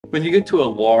When you get to a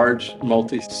large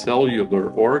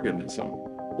multicellular organism,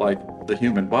 like the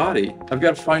human body, I've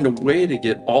got to find a way to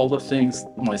get all the things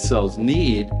my cells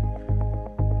need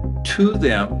to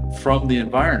them from the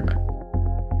environment.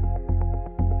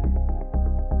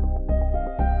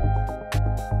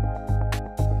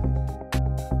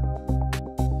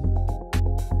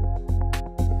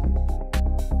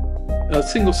 A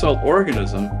single-celled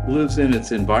organism lives in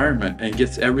its environment and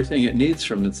gets everything it needs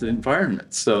from its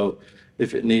environment. So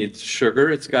if it needs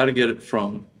sugar, it's got to get it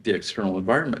from the external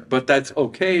environment. But that's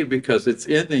okay because it's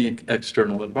in the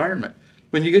external environment.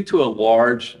 When you get to a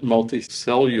large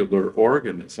multicellular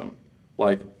organism,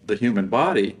 like the human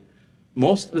body,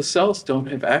 most of the cells don't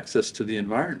have access to the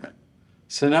environment.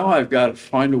 So now I've got to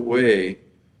find a way.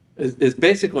 It's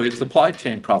basically a supply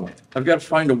chain problem. I've got to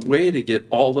find a way to get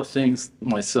all the things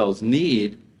my cells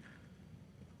need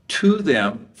to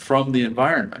them from the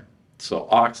environment. So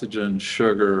oxygen,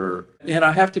 sugar, and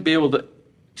I have to be able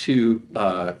to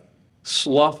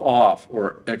slough off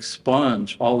or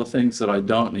expunge all the things that I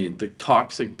don't need, the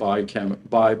toxic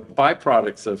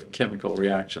byproducts of chemical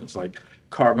reactions like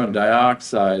carbon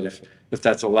dioxide. If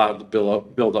that's allowed to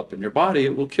build up in your body,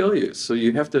 it will kill you. So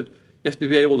you have to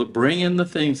be able to bring in the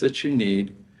things that you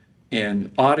need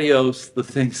and adios the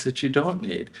things that you don't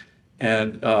need.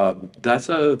 And that's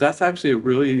actually a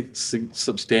really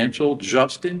substantial,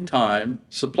 just-in-time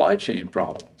supply chain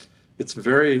problem. It's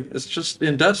just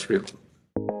industrial.